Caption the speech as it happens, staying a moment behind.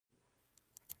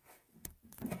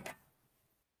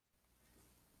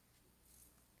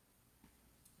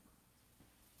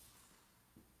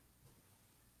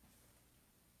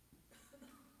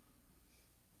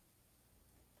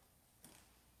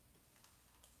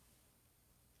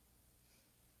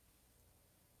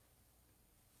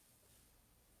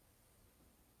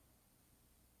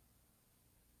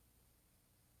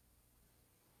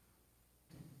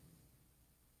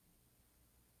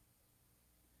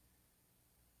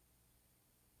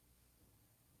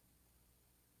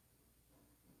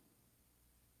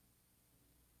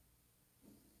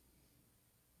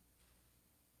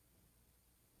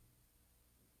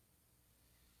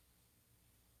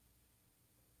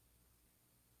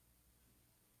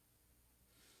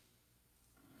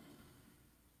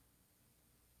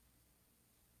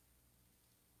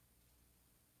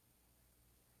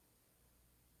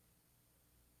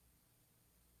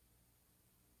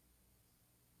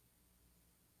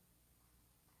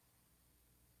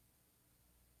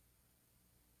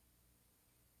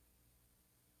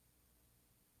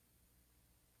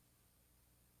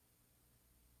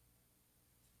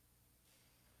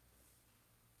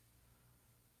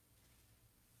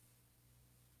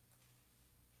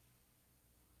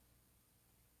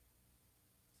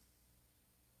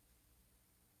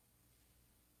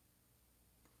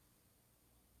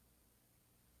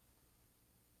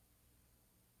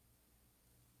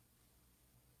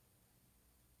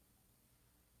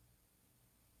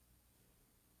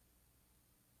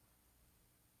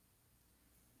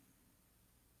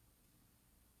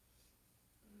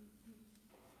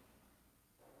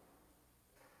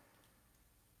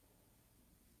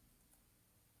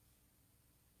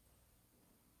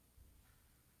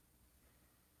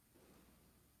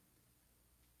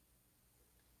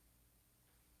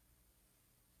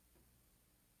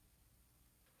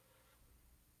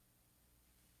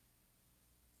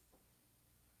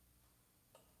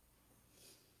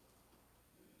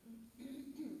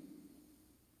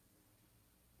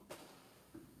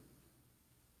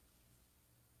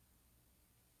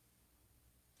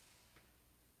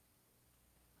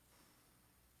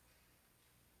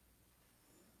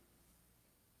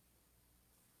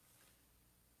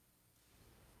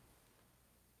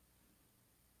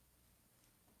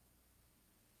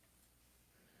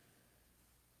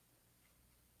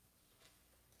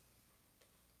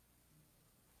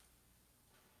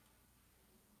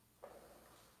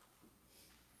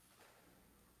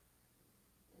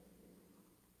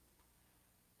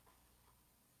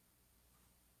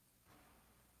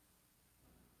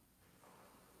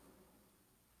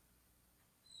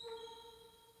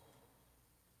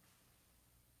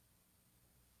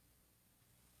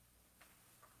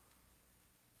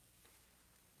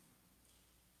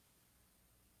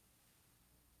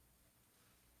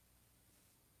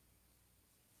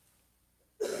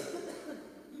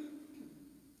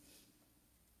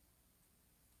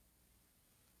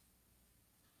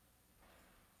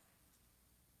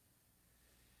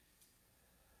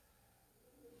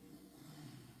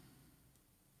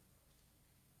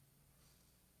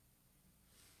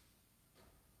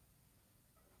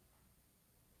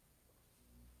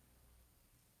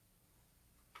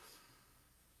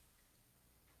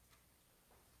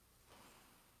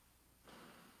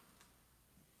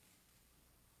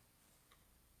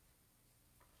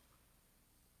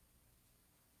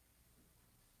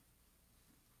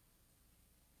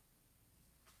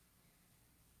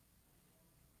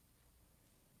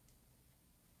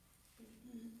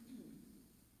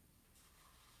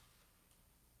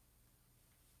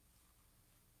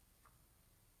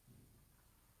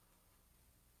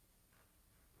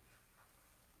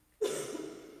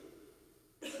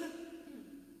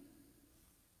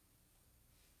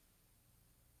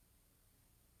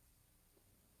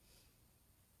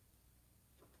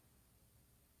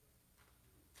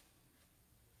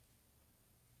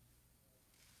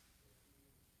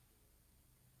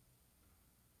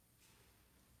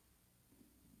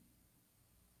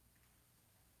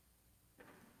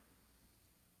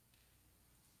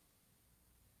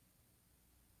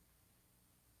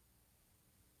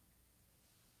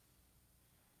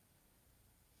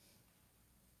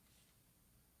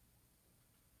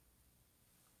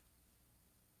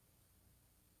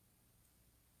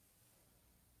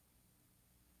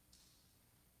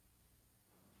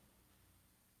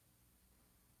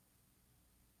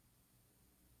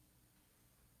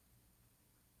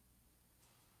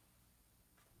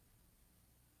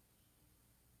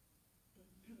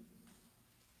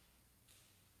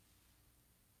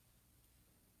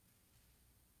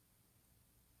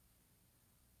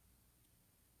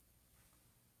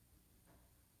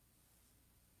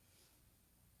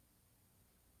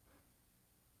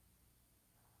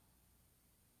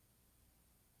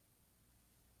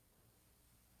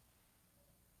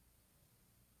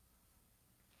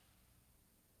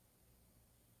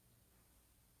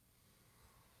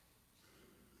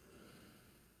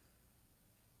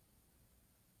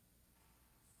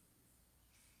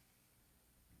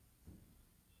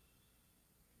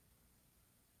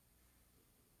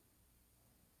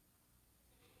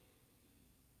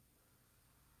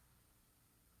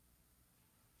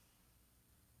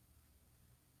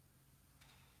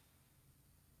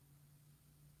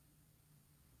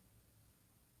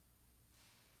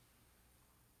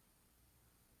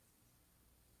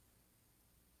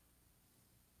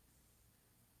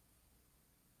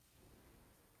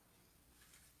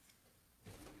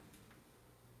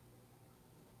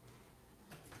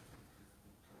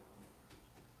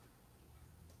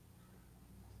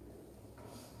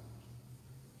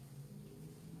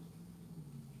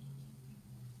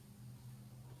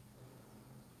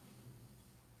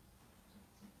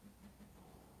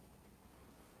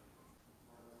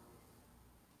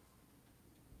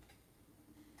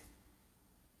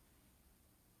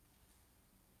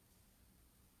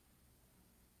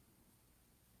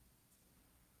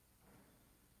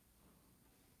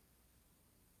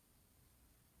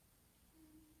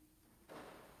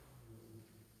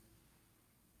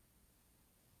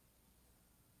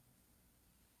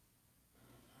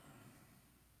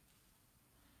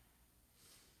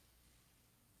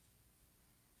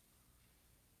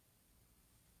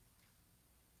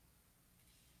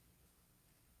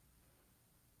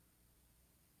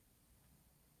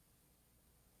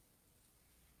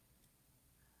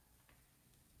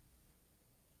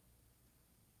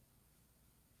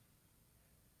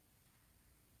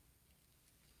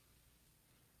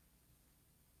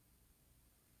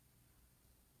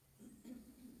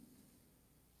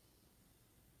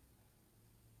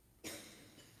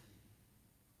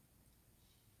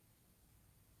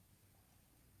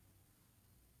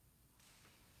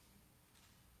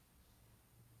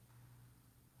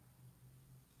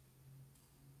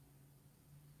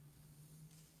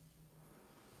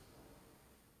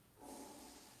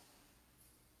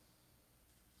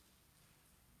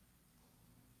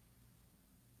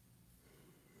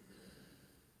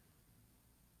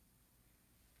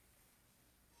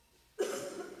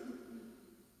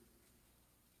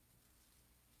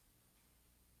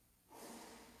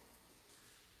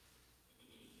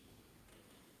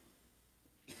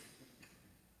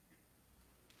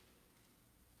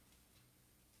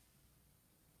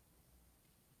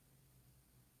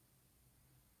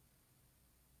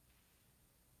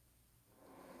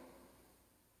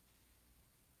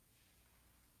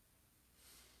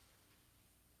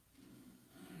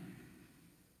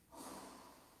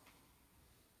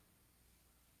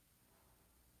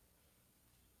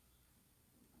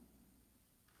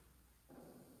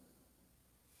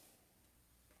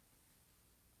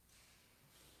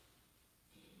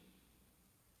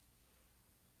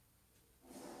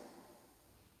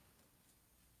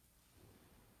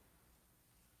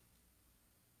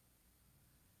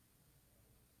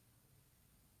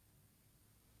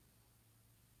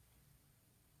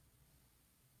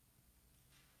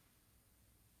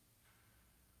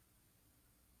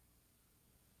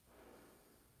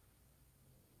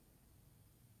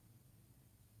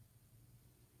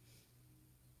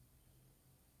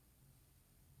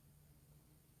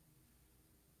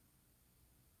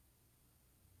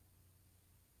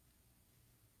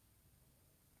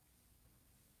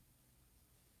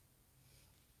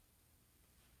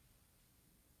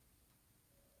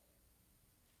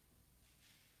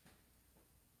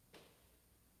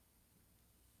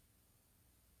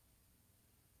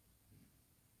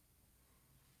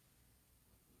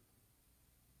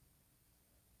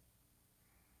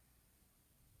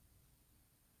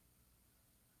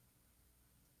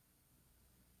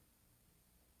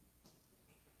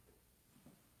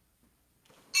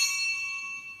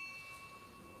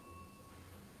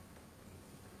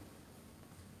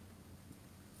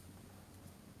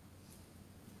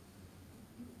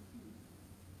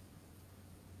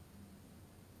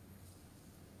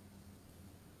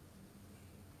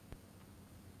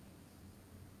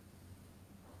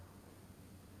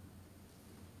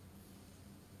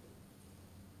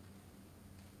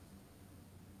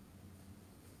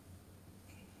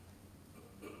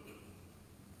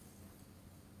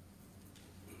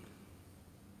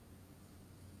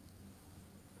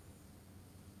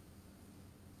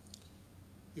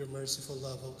Your merciful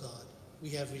love, O God, we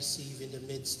have received in the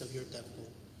midst of your temple.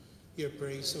 Your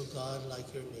praise, O God,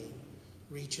 like your name,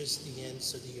 reaches the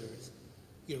ends of the earth.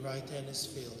 Your right hand is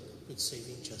filled with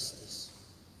saving justice.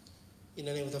 In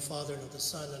the name of the Father, and of the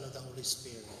Son, and of the Holy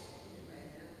Spirit.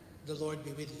 Amen. The Lord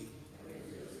be with you.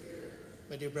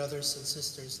 My dear brothers and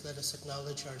sisters, let us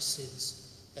acknowledge our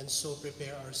sins and so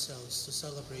prepare ourselves to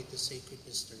celebrate the sacred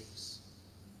mysteries.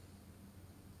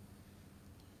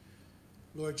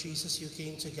 Lord Jesus, you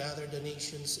came to gather the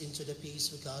nations into the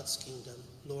peace of God's kingdom.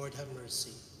 Lord, have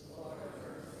mercy. Lord, have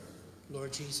mercy.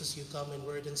 Lord Jesus, you come in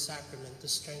word and sacrament to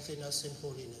strengthen us in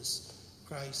holiness.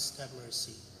 Christ, have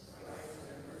mercy. Christ,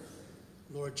 have mercy.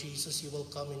 Lord Jesus, you will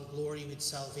come in glory with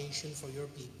salvation for your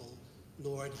people.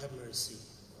 Lord, have mercy.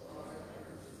 Lord,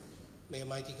 have mercy. May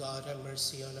Almighty God have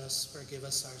mercy on us, forgive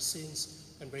us our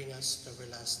sins, and bring us to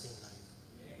everlasting life.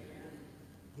 Amen.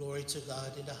 Glory to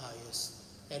God in the highest,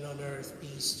 and on earth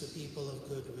peace to people of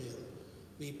good will.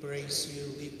 We praise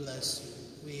you, we bless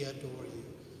you, we adore you,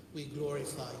 we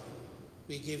glorify you.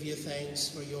 We give you thanks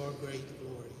for your great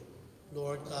glory.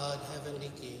 Lord God,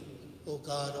 heavenly King, O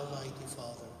God, almighty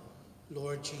Father,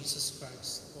 Lord Jesus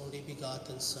Christ, only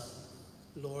begotten Son,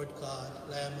 Lord God,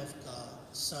 Lamb of God,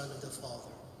 Son of the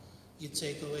Father, you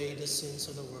take away the sins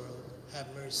of the world, have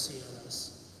mercy on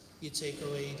us. You take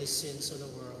away the sins of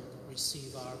the world,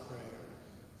 receive our prayer.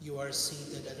 You are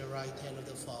seated at the right hand of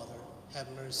the Father.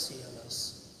 Have mercy on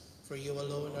us. For you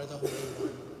alone are the Holy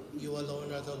One. You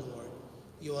alone are the Lord.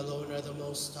 You alone are the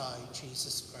Most High,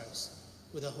 Jesus Christ,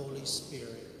 with the Holy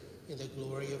Spirit, in the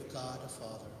glory of God the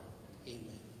Father.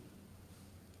 Amen.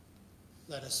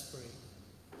 Let us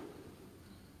pray.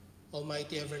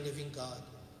 Almighty ever-living God,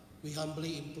 we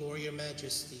humbly implore your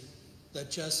majesty that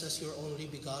just as your only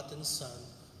begotten Son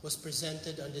was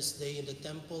presented on this day in the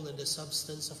temple in the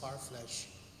substance of our flesh,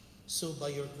 so by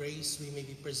your grace we may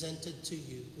be presented to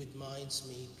you with minds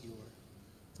made pure.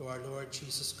 Through our Lord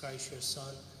Jesus Christ, your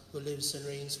Son, who lives and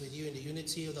reigns with you in the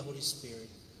unity of the Holy Spirit,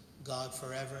 God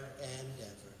forever and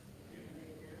ever.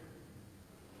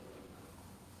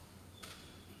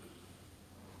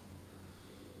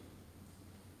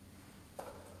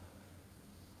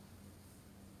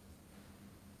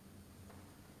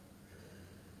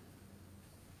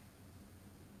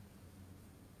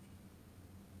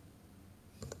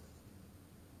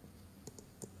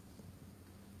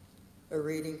 A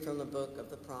reading from the book of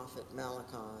the prophet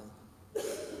Malachi.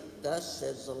 Thus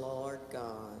says the Lord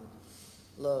God,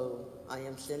 Lo, I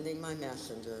am sending my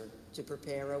messenger to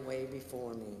prepare a way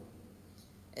before me.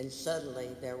 And suddenly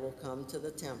there will come to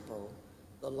the temple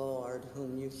the Lord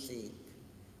whom you seek,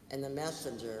 and the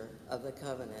messenger of the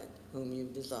covenant whom you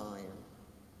desire.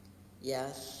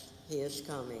 Yes, he is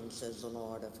coming, says the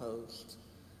Lord of hosts.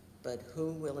 But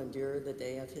who will endure the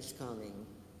day of his coming?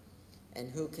 And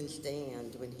who can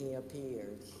stand when he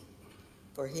appears?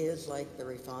 For he is like the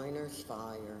refiner's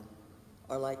fire,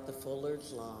 or like the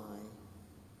fuller's lye.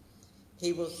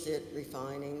 He will sit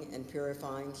refining and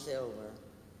purifying silver,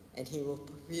 and he will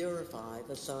purify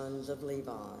the sons of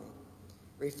Levi,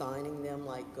 refining them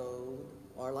like gold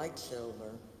or like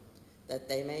silver, that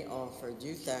they may offer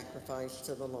due sacrifice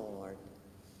to the Lord.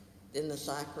 Then the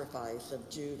sacrifice of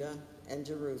Judah and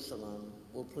Jerusalem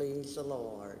will please the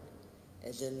Lord,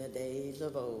 as in the days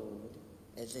of old,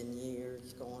 as in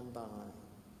years gone by.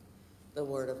 The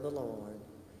word of the Lord.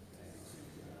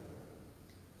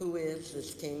 Who is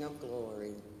this King of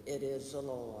glory? It is the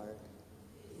Lord.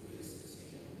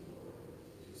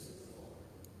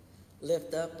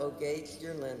 Lift up, O gates,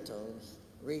 your lintels.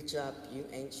 Reach up, you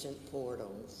ancient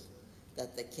portals,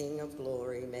 that the King of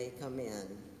glory may come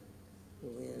in. Who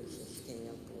is this King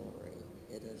of glory?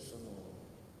 It is the Lord.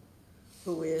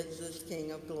 Who is this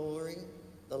King of glory?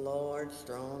 The Lord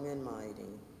strong and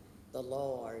mighty, the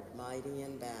Lord mighty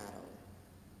in battle.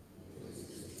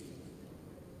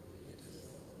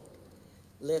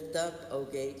 Lift up, O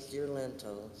gates, your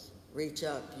lintels. Reach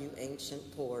up, you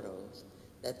ancient portals,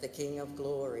 that the King of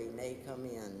glory may come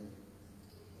in.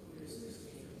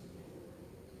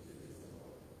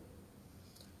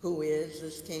 Who is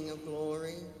this King of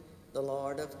glory? The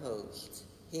Lord of hosts.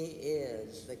 He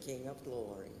is the King of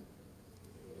glory.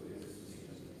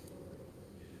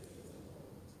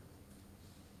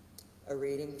 A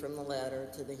reading from the letter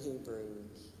to the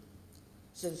Hebrews.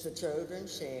 Since the children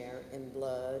share in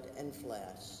blood and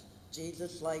flesh,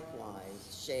 Jesus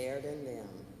likewise shared in them,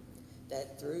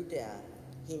 that through death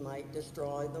he might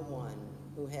destroy the one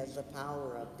who has the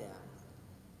power of death,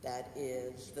 that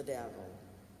is, the devil,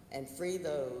 and free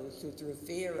those who through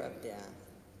fear of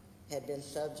death had been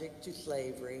subject to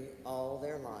slavery all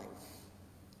their life.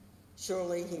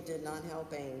 Surely he did not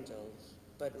help angels,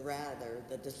 but rather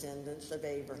the descendants of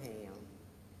Abraham.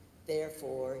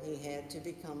 Therefore, he had to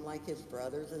become like his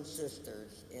brothers and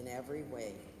sisters in every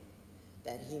way,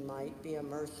 that he might be a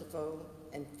merciful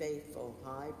and faithful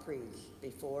high priest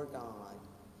before God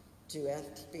to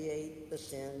expiate the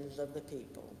sins of the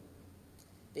people.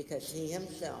 Because he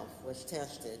himself was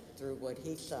tested through what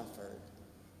he suffered,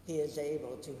 he is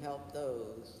able to help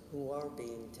those who are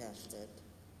being tested.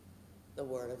 The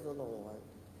word of the Lord.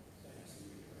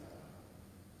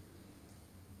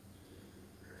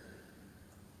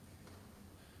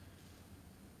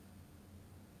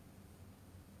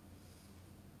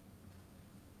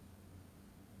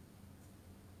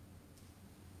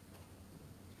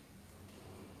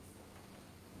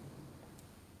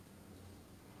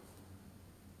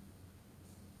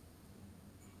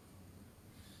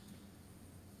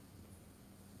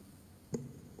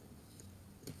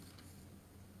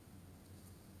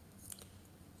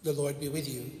 The Lord be with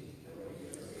you.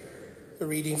 A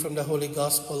reading from the Holy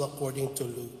Gospel according to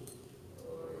Luke.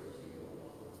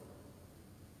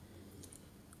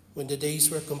 When the days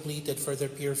were completed for their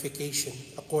purification,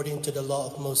 according to the law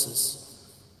of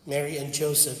Moses, Mary and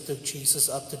Joseph took Jesus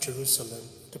up to Jerusalem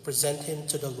to present him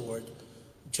to the Lord,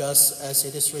 just as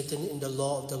it is written in the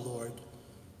law of the Lord.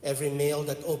 Every male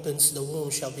that opens the womb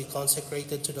shall be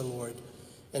consecrated to the Lord,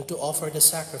 and to offer the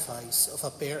sacrifice of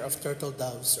a pair of turtle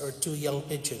doves or 2 young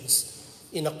pigeons,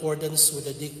 in accordance with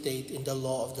the dictate in the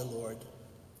law of the Lord.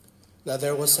 Now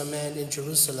there was a man in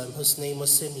Jerusalem whose name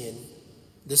was Simeon.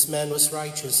 This man was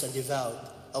righteous and devout,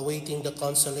 awaiting the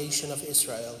consolation of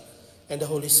Israel, and the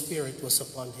Holy Spirit was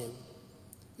upon him.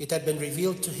 It had been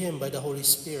revealed to him by the Holy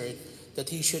Spirit that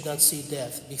he should not see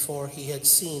death before he had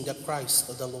seen the Christ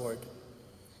of the Lord.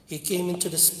 He came in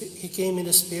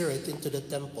the Spirit into the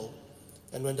temple.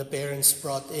 And when the parents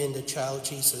brought in the child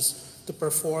Jesus to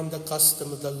perform the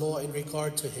custom of the law in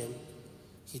regard to him,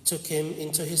 he took him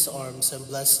into his arms and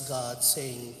blessed God,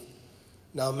 saying,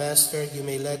 Now, Master, you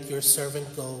may let your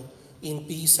servant go in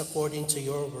peace according to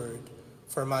your word,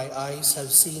 for my eyes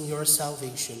have seen your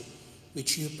salvation,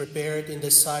 which you prepared in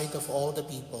the sight of all the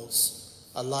peoples,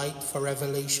 a light for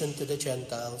revelation to the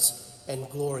Gentiles and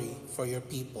glory for your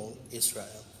people,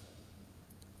 Israel.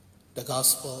 The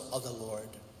Gospel of the Lord.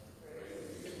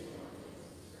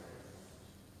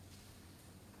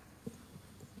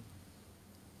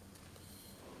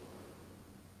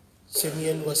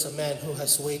 Simeon was a man who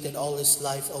has waited all his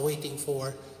life awaiting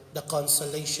for the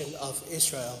consolation of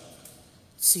Israel.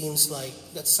 It seems like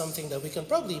that's something that we can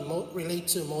probably relate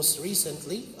to most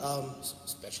recently,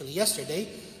 especially yesterday,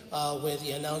 with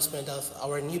the announcement of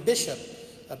our new bishop,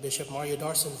 Bishop Mario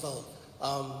D'Arcenval.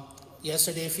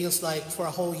 Yesterday feels like for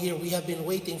a whole year we have been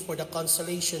waiting for the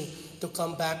consolation to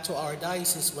come back to our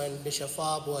diocese when Bishop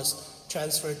Fobb was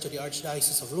transferred to the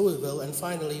Archdiocese of Louisville, and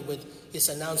finally with his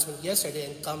announcement yesterday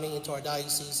and coming into our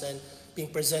diocese and being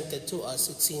presented to us,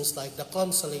 it seems like the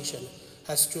consolation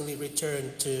has truly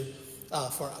returned to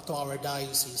our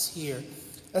diocese here.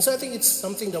 And so I think it's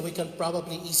something that we can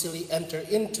probably easily enter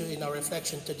into in our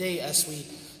reflection today as we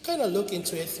kind of look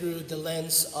into it through the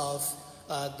lens of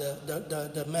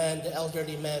the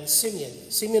elderly man, Simeon.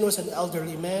 Simeon was an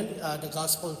elderly man. The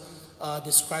Gospel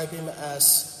described him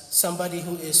as somebody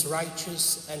who is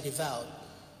righteous and devout.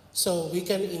 So we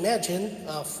can imagine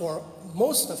for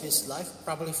most of his life,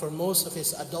 probably for most of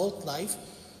his adult life,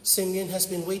 Simeon has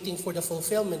been waiting for the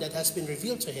fulfillment that has been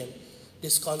revealed to him,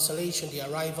 this consolation, the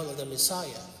arrival of the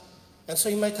Messiah. And so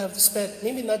he might have spent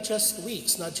maybe not just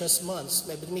weeks, not just months,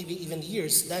 maybe even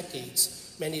years,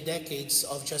 decades, many decades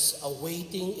of just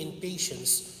awaiting in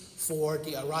patience for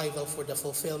the arrival, for the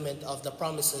fulfillment of the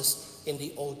promises in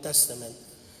the Old Testament.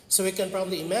 So we can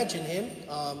probably imagine him,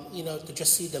 to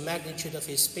just see the magnitude of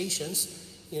his patience,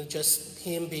 just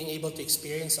him being able to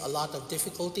experience a lot of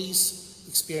difficulties,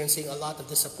 experiencing a lot of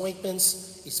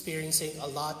disappointments, experiencing a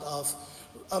lot of,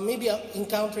 maybe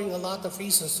encountering a lot of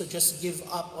reasons to just give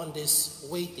up on this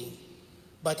waiting.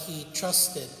 But he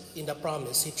trusted in the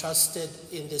promise, he trusted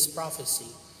in this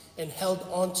prophecy, and held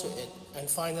on to it, and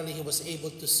finally he was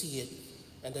able to see it.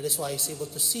 And that is why he's able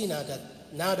to see now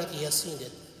that he has seen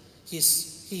it,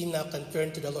 he now can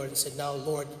turn to the Lord and say, now,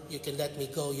 Lord, you can let me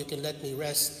go. You can let me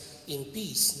rest in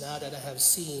peace now that I have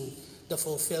seen the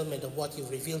fulfillment of what you've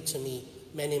revealed to me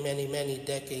many, many, many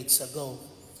decades ago.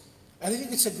 And I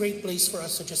think it's a great place for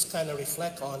us to just kind of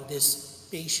reflect on this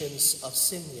patience of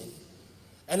Simeon.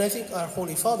 And I think our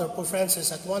Holy Father, Pope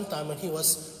Francis, at one time when he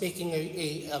was making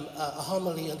a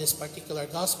homily on this particular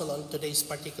gospel, on today's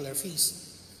particular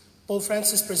feast, Pope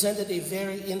Francis presented a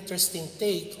very interesting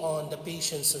take on the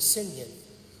patience of Simeon,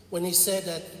 when he said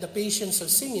that the patience of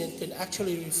Simeon can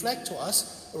actually reflect to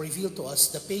us revealed to us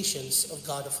the patience of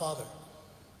God the Father,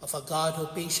 of a God who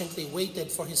patiently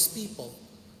waited for his people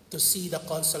to see the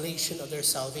consolation of their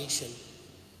salvation.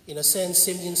 In a sense,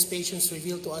 Simeon's patience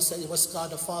revealed to us that it was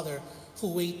God the Father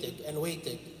who waited and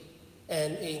waited.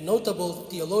 And a notable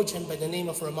theologian by the name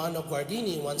of Romano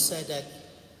Guardini once said that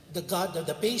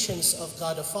the patience of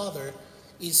God the Father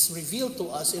is revealed to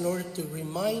us in order to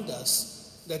remind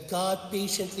us that God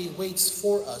patiently waits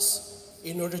for us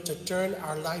in order to turn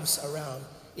our lives around,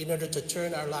 in order to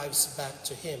turn our lives back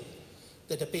to him.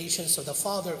 That the patience of the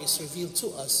Father is revealed to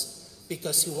us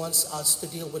because he wants us to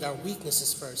deal with our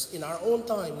weaknesses first, in our own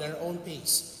time, in our own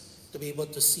pace, to be able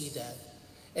to see that.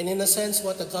 And in a sense,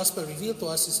 what the gospel revealed to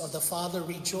us is of the Father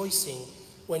rejoicing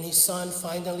when his Son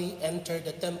finally entered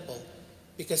the temple.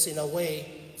 Because in a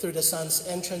way, through the Son's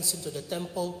entrance into the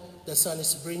temple, the Son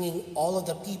is bringing all of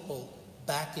the people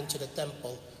back into the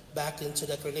temple, back into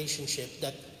that relationship,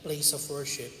 that place of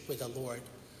worship with the Lord.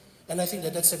 And I think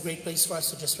that that's a great place for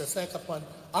us to just reflect upon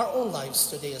our own lives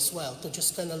today as well, to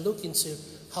just kind of look into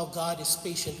how God is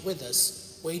patient with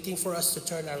us, waiting for us to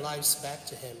turn our lives back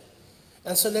to him.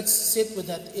 And so let's sit with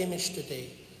that image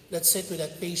today. Let's sit with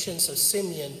that patience of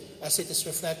Simeon as it is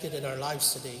reflected in our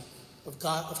lives today, of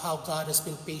how God has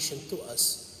been patient to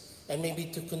us, and maybe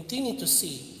to continue to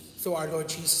see through our Lord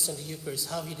Jesus in the Eucharist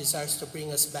how he desires to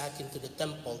bring us back into the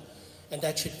temple. And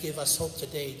that should give us hope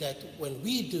today that when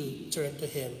we do turn to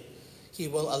him, he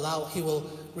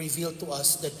will reveal to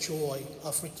us the joy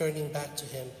of returning back to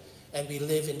him, and we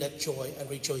live in that joy and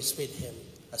rejoice with him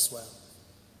as well.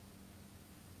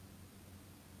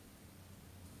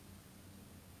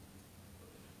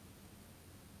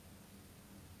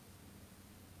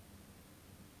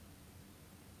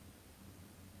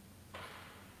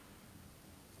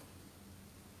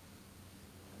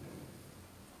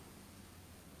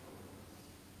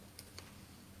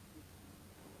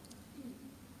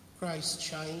 Christ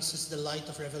shines as the light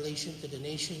of revelation to the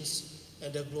nations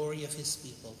and the glory of his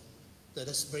people. Let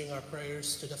us bring our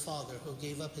prayers to the Father who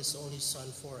gave up his only Son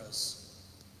for us.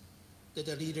 That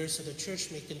the leaders of the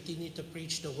Church may continue to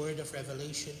preach the word of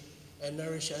revelation and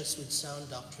nourish us with sound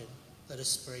doctrine. Let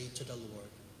us pray to the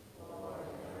Lord.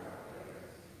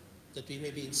 That we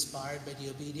may be inspired by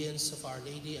the obedience of Our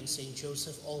Lady and Saint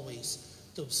Joseph always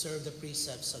to observe the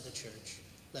precepts of the Church.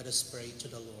 Let us pray to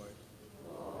the Lord.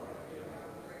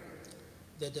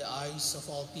 That the eyes of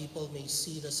all people may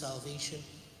see the salvation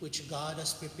which God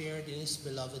has prepared in his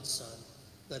beloved Son.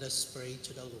 Let us pray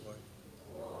to the Lord.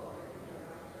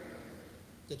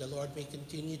 That the Lord may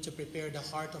continue to prepare the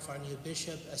heart of our new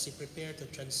bishop as he prepared to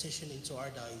transition into our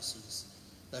diocese.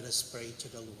 Let us pray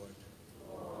to the Lord.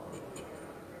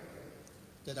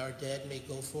 That our dead may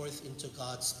go forth into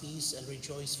God's peace and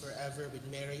rejoice forever with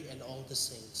Mary and all the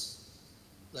saints.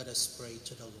 Let us pray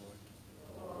to the Lord.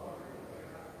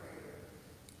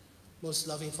 Most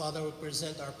loving Father, we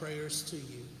present our prayers to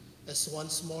you as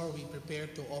once more we prepare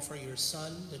to offer your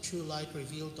Son, the true light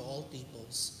revealed to all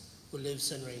peoples, who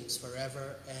lives and reigns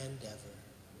forever and ever.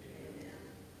 Amen.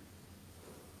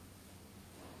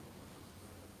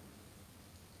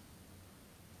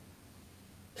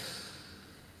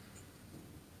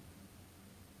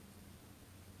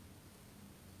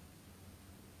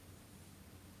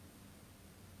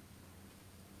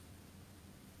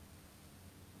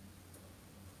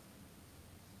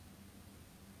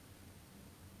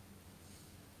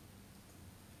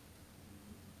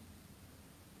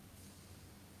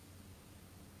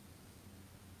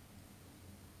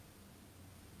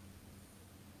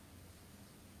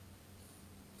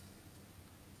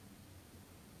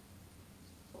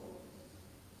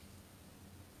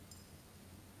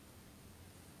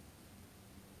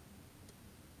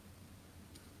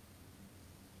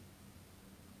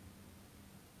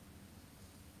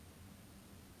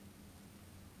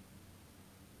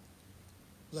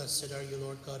 Blessed are you,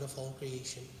 Lord God of all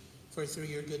creation, for through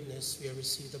your goodness we have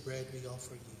received the bread we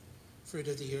offer you, fruit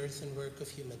of the earth and work of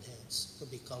human hands, to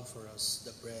become for us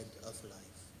the bread of life.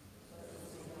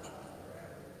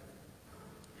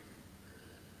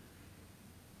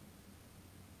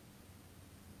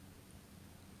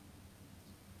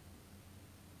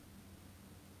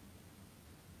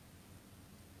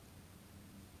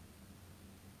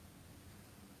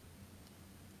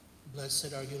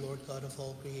 Blessed are you, Lord God of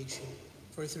all creation,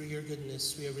 for through your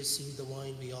goodness we have received the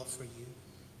wine we offer you,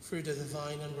 fruit of the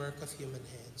vine and work of human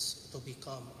hands, to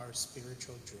become our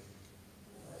spiritual drink.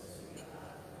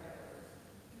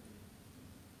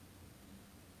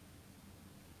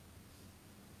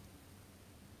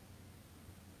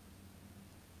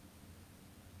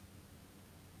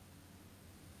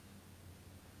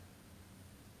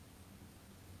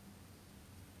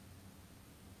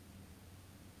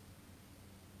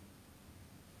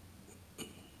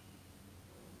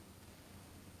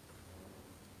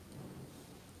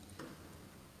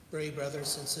 Pray,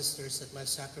 brothers and sisters, that my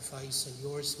sacrifice and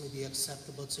yours may be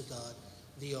acceptable to God,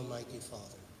 the Almighty Father.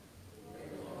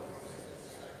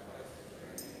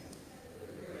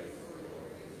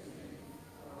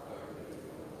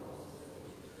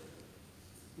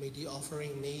 May the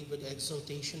offering made with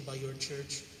exaltation by your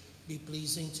church be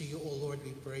pleasing to you, O Lord,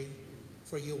 we pray.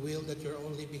 For you will that your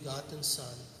only begotten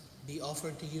Son be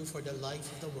offered to you for the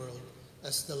life of the world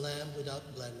as the Lamb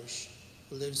without blemish,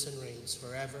 who lives and reigns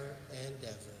forever and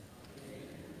ever. Amen.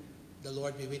 The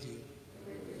Lord be with you.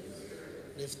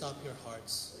 Lift up your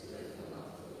hearts.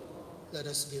 Let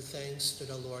us give thanks to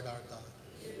the Lord our God.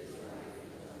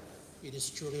 It is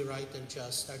truly right and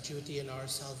just, our duty and our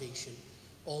salvation,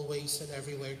 always and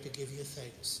everywhere to give you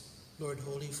thanks, Lord,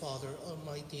 Holy Father,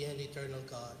 Almighty and eternal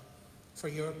God. For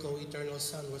your co-eternal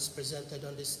Son was presented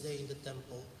on this day in the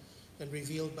temple and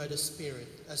revealed by the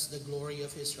Spirit as the glory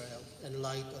of Israel and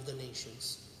light of the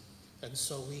nations. And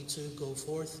so we too go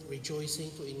forth,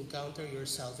 rejoicing to encounter your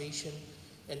salvation,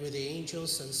 and with the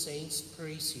angels and saints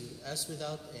praise you, as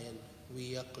without end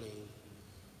we acclaim.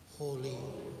 Holy,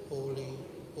 holy,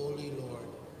 holy Lord,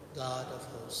 God of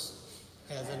hosts,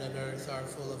 heaven and earth are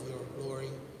full of your glory.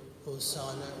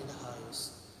 Hosanna in the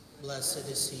highest. Blessed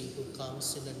is he who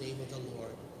comes in the name of the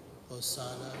Lord.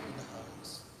 Hosanna in the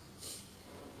highest.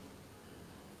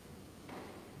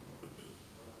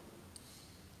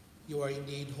 You are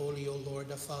indeed holy, O Lord,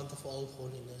 the fount of all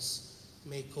holiness.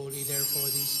 Make holy, therefore,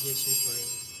 these gifts, we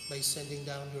pray, by sending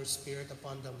down your Spirit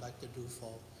upon them like the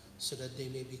dewfall, so that they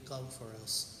may become for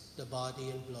us the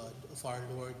body and blood of our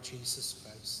Lord Jesus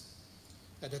Christ.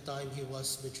 At the time he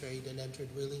was betrayed and entered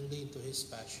willingly into his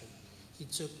passion, he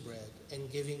took bread,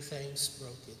 and giving thanks,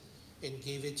 broke it, and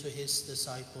gave it to his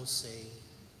disciples, saying,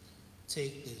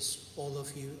 "Take this, all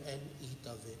of you, and eat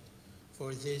of it,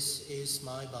 for this is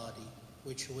my body,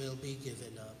 which will be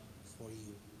given up for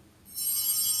you."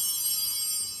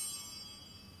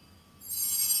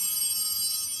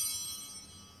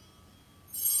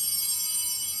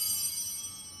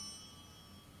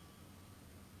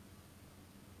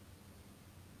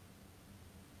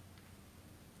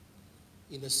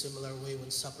 In a similar way, when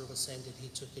supper was ended, he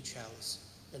took the chalice,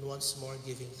 and once more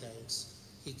giving thanks,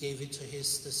 he gave it to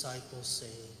his disciples,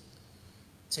 saying,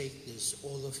 "Take this,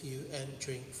 all of you, and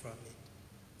drink from it.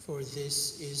 For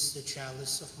this is the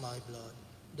chalice of my blood,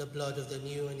 the blood of the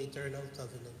new and eternal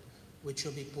covenant, which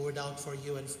will be poured out for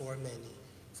you and for many,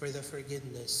 for the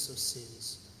forgiveness of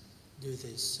sins. Do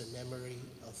this in memory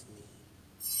of me."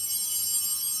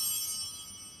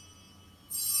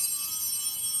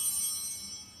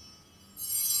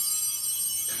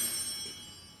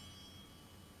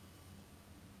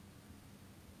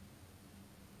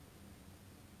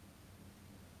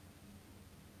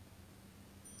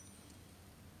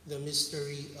 The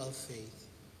mystery of faith.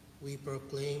 We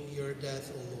proclaim your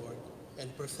death, O Lord,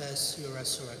 and profess your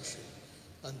resurrection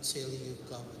until you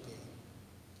come again.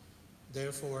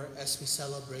 Therefore, as we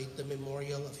celebrate the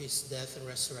memorial of his death and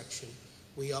resurrection,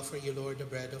 we offer you, Lord, the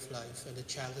bread of life and the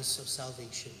chalice of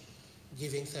salvation,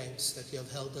 giving thanks that you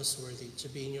have held us worthy to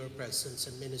be in your presence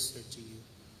and minister to you.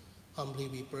 Humbly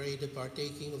we pray that,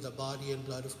 partaking of the body and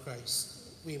blood of Christ,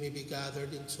 we may be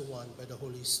gathered into one by the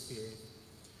Holy Spirit.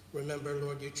 Remember,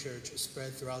 Lord, your church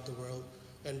spread throughout the world,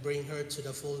 and bring her to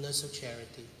the fullness of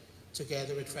charity,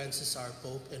 together with Francis our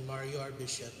Pope and Mario our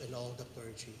Bishop and all the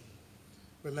clergy.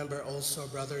 Remember also our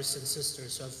brothers and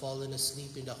sisters who have fallen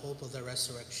asleep in the hope of the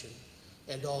resurrection,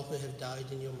 and all who have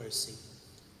died in your mercy.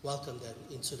 Welcome them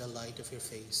into the light of your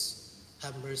face.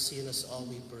 Have mercy on us all,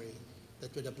 we pray,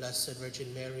 that with the Blessed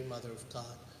Virgin Mary, Mother of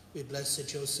God, with Blessed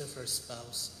Joseph, her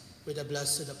spouse, with the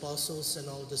blessed apostles and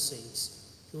all the saints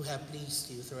who have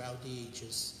pleased you throughout the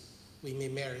ages, we may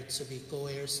merit to be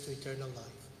co-heirs to eternal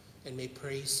life, and may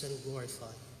praise and glorify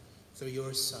you through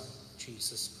your Son,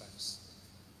 Jesus Christ.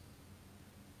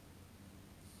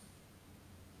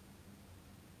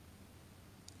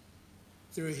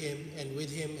 Through him, and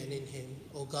with him, and in him,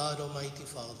 O God, Almighty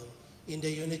Father, in the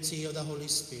unity of the Holy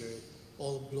Spirit,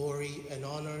 all glory and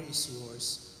honor is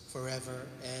yours forever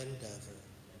and ever.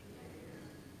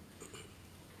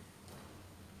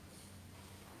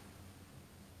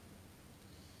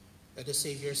 At the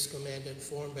Savior's command, and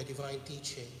formed by divine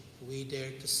teaching, we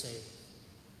dare to say,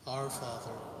 Our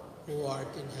Father, who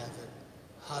art in heaven,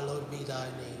 hallowed be thy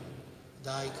name.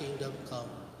 Thy kingdom come,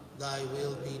 thy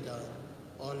will be done,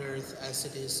 on earth as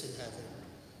it is in heaven.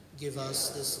 Give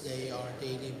us this day our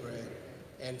daily bread,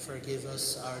 and forgive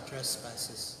us our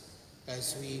trespasses,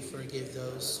 as we forgive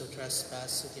those who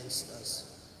trespass against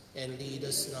us. And lead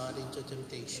us not into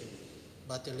temptation,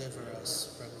 but deliver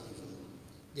us from evil.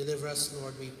 Deliver us,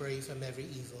 Lord, we pray, from every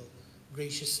evil.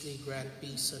 Graciously grant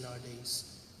peace in our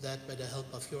days, that by the help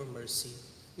of your mercy,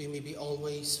 we may be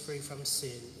always free from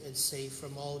sin and safe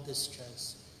from all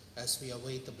distress, as we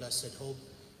await the blessed hope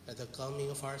and the coming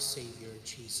of our Savior,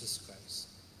 Jesus Christ.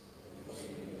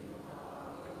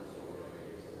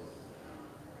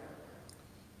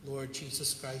 Lord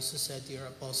Jesus Christ, who said to your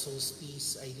apostles,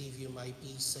 "Peace I leave you, my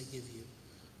peace I give you,"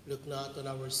 look not on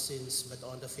our sins, but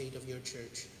on the fate of your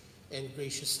church, and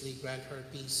graciously grant her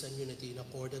peace and unity in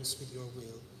accordance with your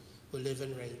will, who live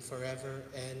and reign forever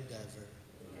and ever.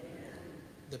 Amen.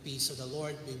 The peace of the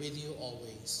Lord be with you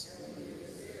always.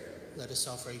 Let us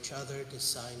offer each other the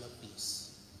sign of peace.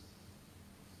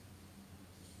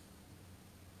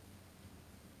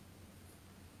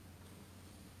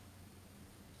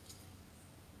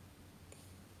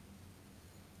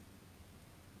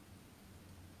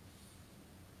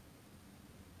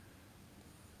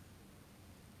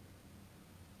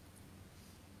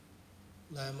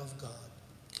 Lamb of God.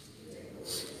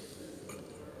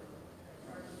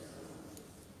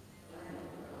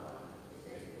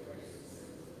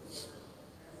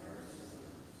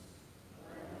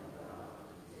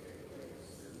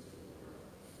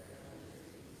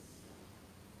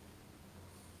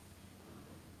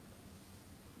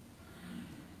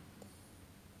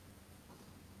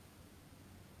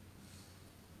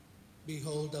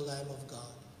 Behold the Lamb of God.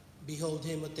 Behold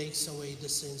him who takes away the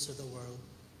sins of the world.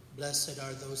 Blessed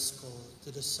are those called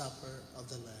to the supper of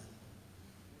the Lamb.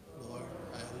 Lord,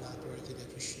 I am not worthy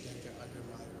that you should enter under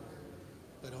my roof,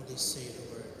 but only say the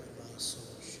word, and my soul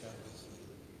shall be healed.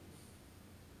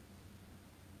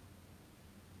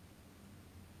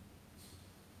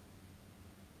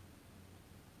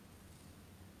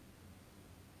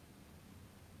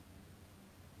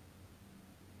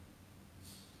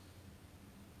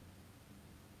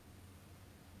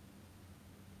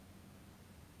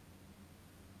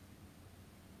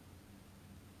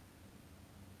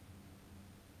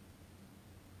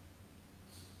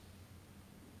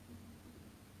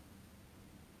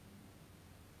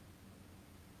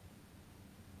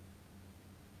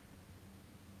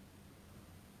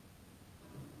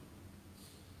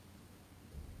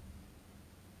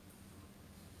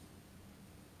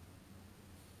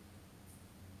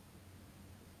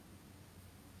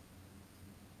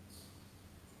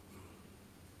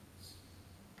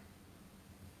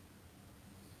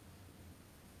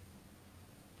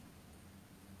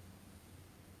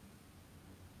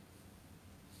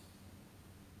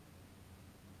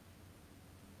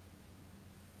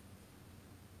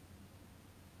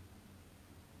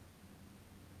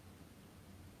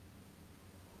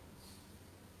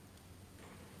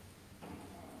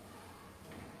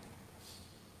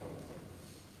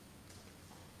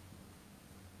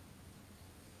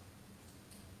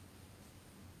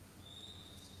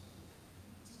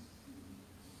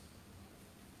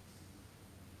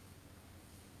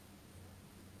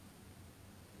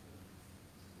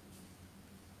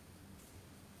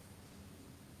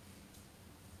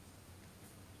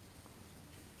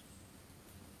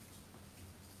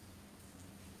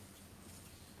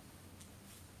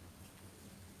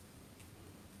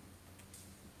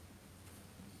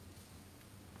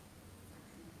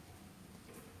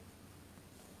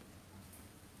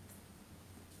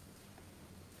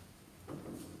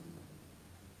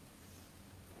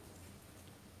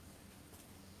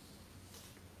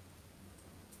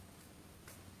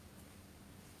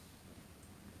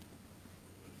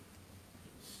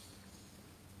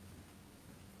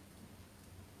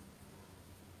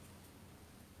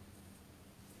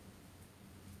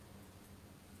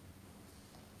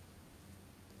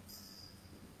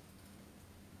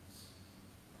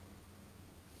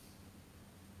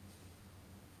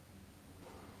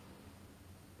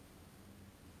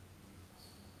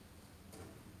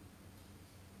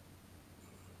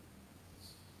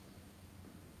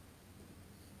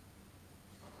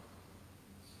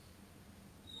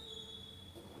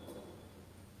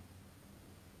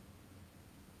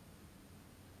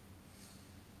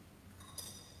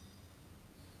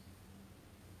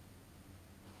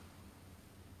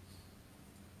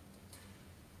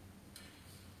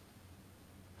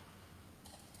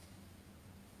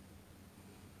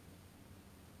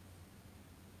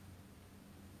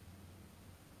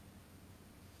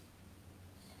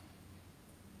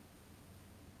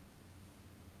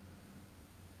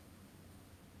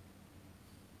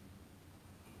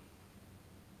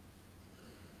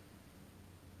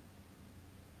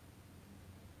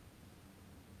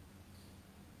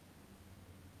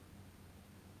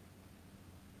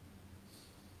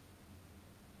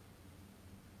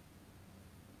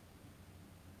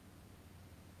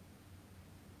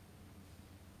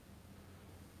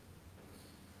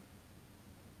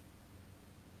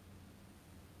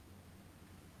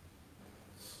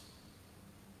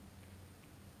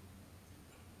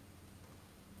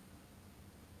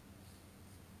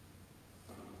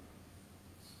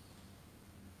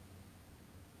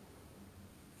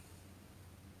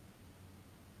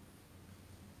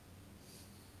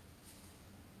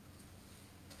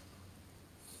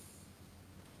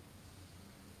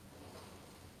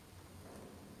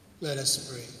 Let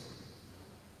us pray.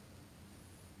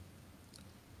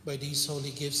 By these holy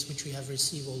gifts which we have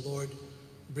received, O Lord,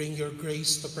 bring your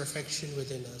grace to perfection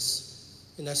within us.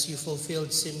 And as you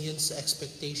fulfilled Simeon's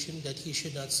expectation that he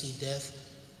should not see death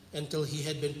until he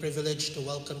had been privileged to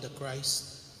welcome the Christ,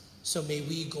 so may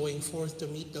we, going forth to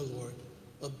meet the Lord,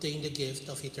 obtain the gift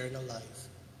of eternal life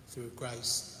through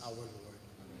Christ our Lord.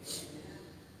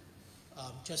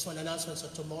 Just one announcement. So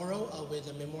tomorrow, with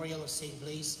the memorial of St.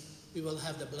 Blaise, we will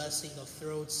have the blessing of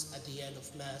throats at the end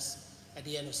of Mass, at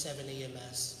the end of 7 a.m.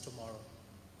 Mass tomorrow.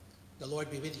 The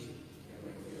Lord be with you.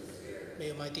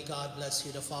 May Almighty God bless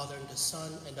you, the Father, and the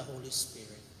Son, and the Holy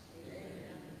Spirit. Amen.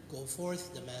 Go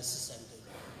forth, the Mass is ended.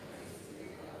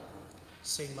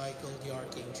 Saint Michael the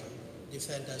Archangel,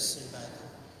 defend us in battle.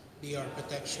 Be our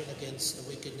protection against the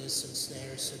wickedness and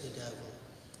snares of the devil.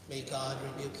 May God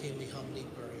rebuke him, we humbly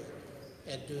pray.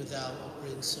 And do thou, O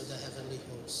Prince of the heavenly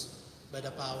host, by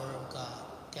the power of God,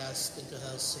 cast into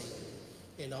hell Satan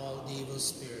and all the evil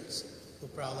spirits who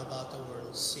prowl about the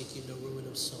world, seeking the ruin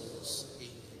of souls.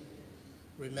 Amen.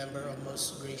 Remember, O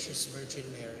most gracious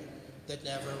Virgin Mary, that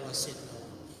never was it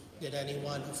known that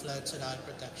anyone who fled to thy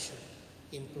protection,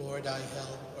 implored thy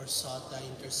help, or sought thy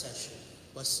intercession,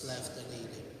 was left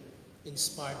unaided.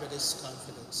 Inspired by this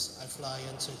confidence, I fly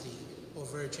unto thee, O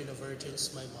Virgin of Virgins,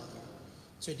 my Mother.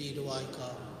 To thee do I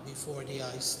come, before thee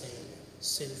I stand,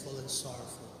 sinful and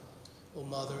sorrowful. O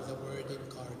Mother of the Word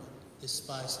incarnate,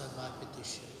 despise not my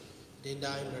petition, but in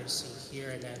thy mercy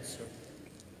hear and answer.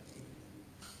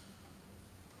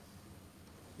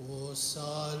 O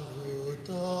salutaris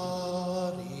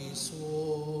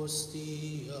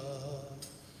hostia,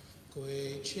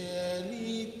 quae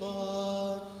celi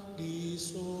paris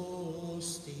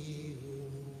ostium,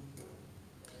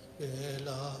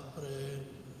 bella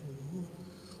premur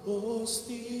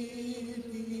hostilia,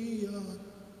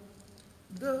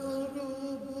 da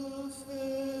roba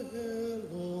feloxi,